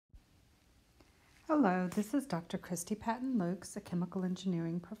Hello, this is Dr. Christy Patton-Lukes, a chemical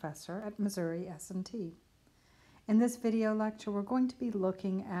engineering professor at Missouri S&T. In this video lecture, we're going to be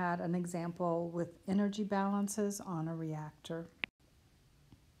looking at an example with energy balances on a reactor.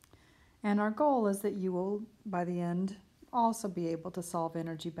 And our goal is that you will, by the end, also be able to solve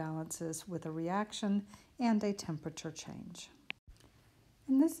energy balances with a reaction and a temperature change.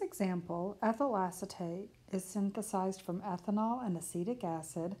 In this example, ethyl acetate is synthesized from ethanol and acetic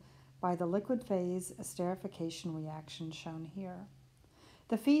acid by the liquid phase esterification reaction shown here.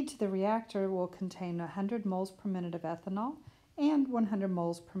 The feed to the reactor will contain 100 moles per minute of ethanol and 100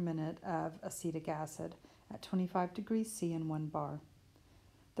 moles per minute of acetic acid at 25 degrees C and 1 bar.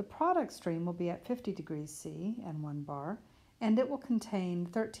 The product stream will be at 50 degrees C and 1 bar, and it will contain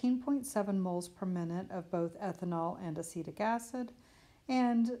 13.7 moles per minute of both ethanol and acetic acid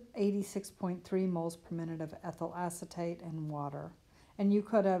and 86.3 moles per minute of ethyl acetate and water. And you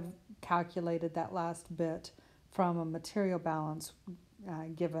could have calculated that last bit from a material balance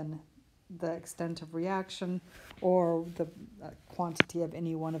given the extent of reaction or the quantity of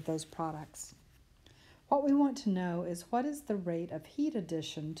any one of those products. What we want to know is what is the rate of heat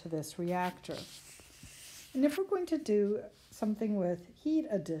addition to this reactor. And if we're going to do something with heat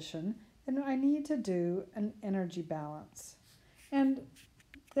addition, then I need to do an energy balance. And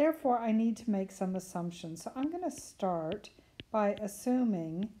therefore, I need to make some assumptions. So I'm going to start by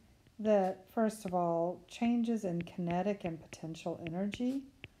assuming that, first of all, changes in kinetic and potential energy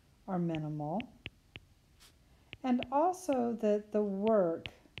are minimal, and also that the work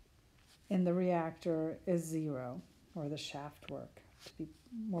in the reactor is zero, or the shaft work, to be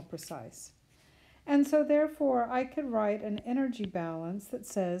more precise. And so therefore, I could write an energy balance that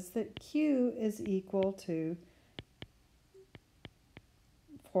says that Q is equal to,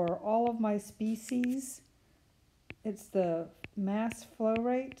 for all of my species, it's the mass flow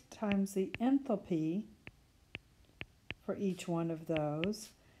rate times the enthalpy for each one of those.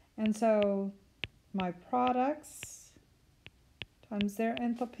 And so my products times their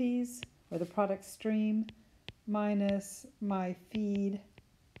enthalpies, or the product stream, minus my feed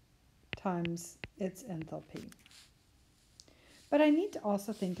times its enthalpy. But I need to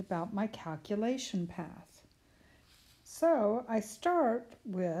also think about my calculation path. So I start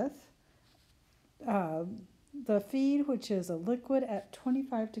with the feed, which is a liquid at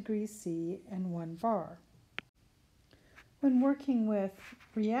 25 degrees C and 1 bar. When working with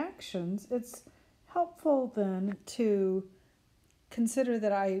reactions, it's helpful then to consider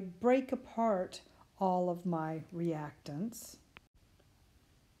that I break apart all of my reactants.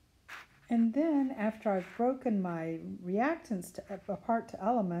 And then after I've broken my reactants apart to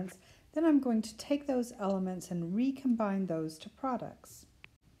elements, then I'm going to take those elements and recombine those to products.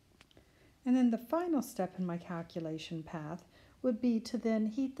 And then the final step in my calculation path would be to then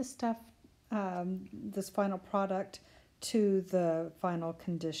heat the stuff, this final product, to the final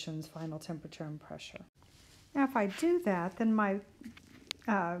conditions, final temperature and pressure. Now if I do that, then my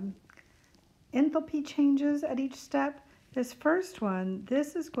enthalpy changes at each step. This first one,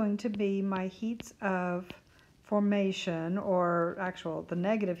 this is going to be my heats of formation, or the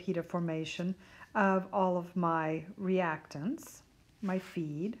negative heat of formation of all of my reactants, my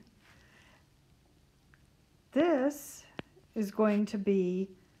feed. This is going to be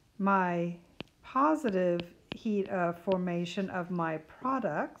my positive heat of formation of my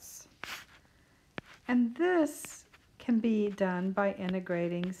products. And this can be done by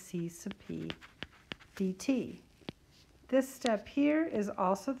integrating C sub P dt. This step here is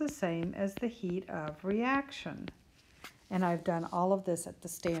also the same as the heat of reaction. And I've done all of this at the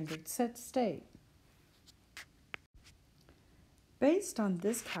standard set state. Based on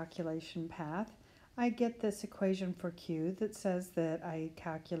this calculation path, I get this equation for Q that says that I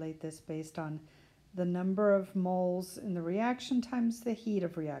calculate this based on the number of moles in the reaction times the heat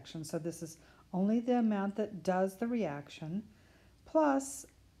of reaction. So this is only the amount that does the reaction, plus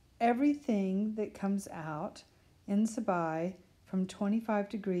everything that comes out n sub I from 25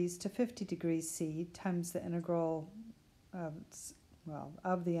 degrees to 50 degrees C times the integral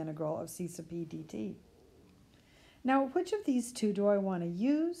of the integral of C sub P dt. Now, which of these two do I want to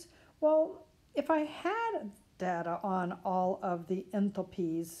use? Well, if I had data on all of the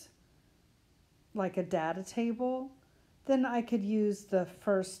enthalpies, like a data table, then I could use the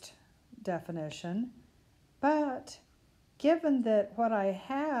first definition. But given that what I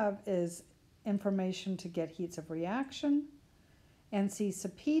have is information to get heats of reaction and C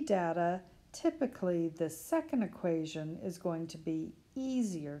sub P data, typically the second equation is going to be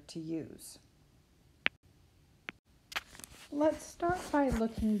easier to use. Let's start by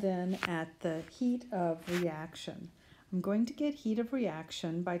looking then at the heat of reaction. I'm going to get heat of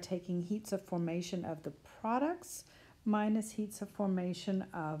reaction by taking heats of formation of the products minus heats of formation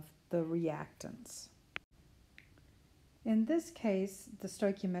of the reactants. In this case, the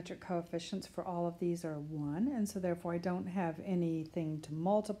stoichiometric coefficients for all of these are 1, and so therefore I don't have anything to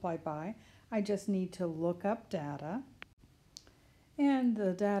multiply by. I just need to look up data. And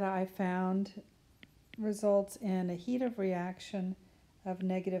the data I found results in a heat of reaction of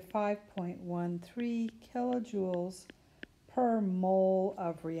negative 5.13 kilojoules per mole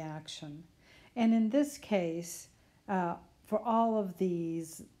of reaction. And in this case, for all of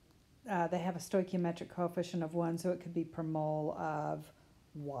these, they have a stoichiometric coefficient of 1, so it could be per mole of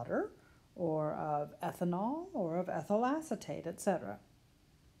water, or of ethanol, or of ethyl acetate, etc.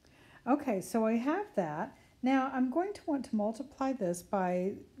 Okay, so I have that. Now I'm going to want to multiply this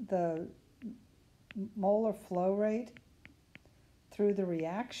by the molar flow rate through the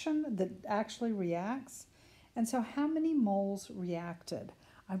reaction that actually reacts. And so how many moles reacted?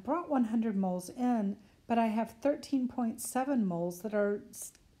 I brought 100 moles in, but I have 13.7 moles that are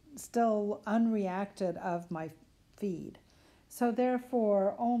still unreacted of my feed. So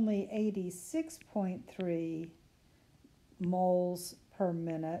therefore only 86.3 moles per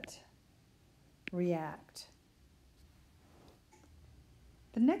minute react.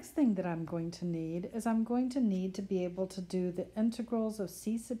 The next thing that I'm going to need is I'm going to need to be able to do the integrals of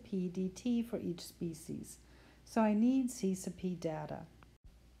C sub P dt for each species. So I need C sub P data.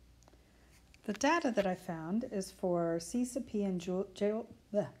 The data that I found is for C sub P in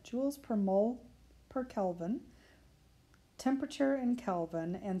joules per mole per Kelvin, temperature in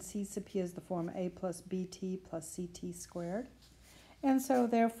Kelvin, and C sub P is the form A plus BT plus CT squared. And so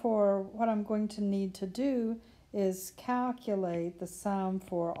therefore what I'm going to need to do is calculate the sum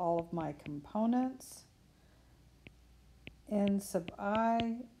for all of my components. N sub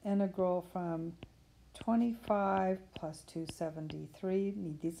I integral from 25 plus 273,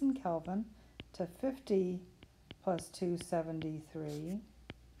 need these in Kelvin, to 50 plus 273,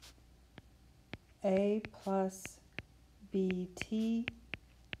 A plus BT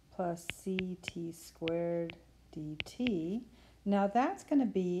plus CT squared dt. Now that's going to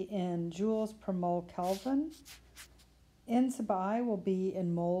be in joules per mole Kelvin. N sub I will be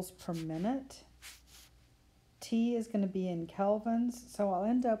in moles per minute. T is going to be in kelvins, so I'll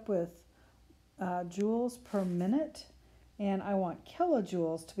end up with joules per minute, and I want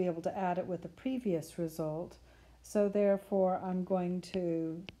kilojoules to be able to add it with the previous result. So therefore I'm going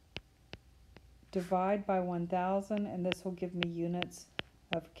to divide by 1,000, and this will give me units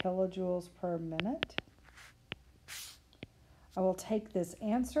of kilojoules per minute. I will take this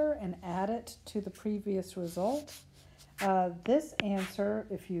answer and add it to the previous result. This answer,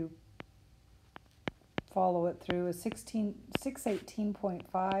 if you follow it through, is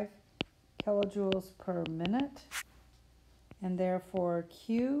 618.5 kilojoules per minute. And therefore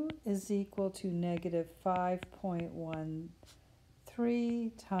Q is equal to negative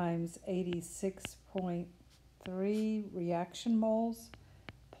 5.13 times 86.3 reaction moles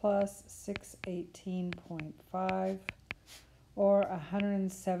plus 618.5, or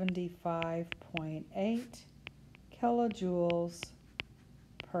 175.8 kilojoules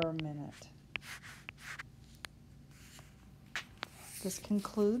per minute. This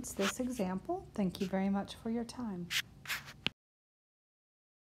concludes this example. Thank you very much for your time.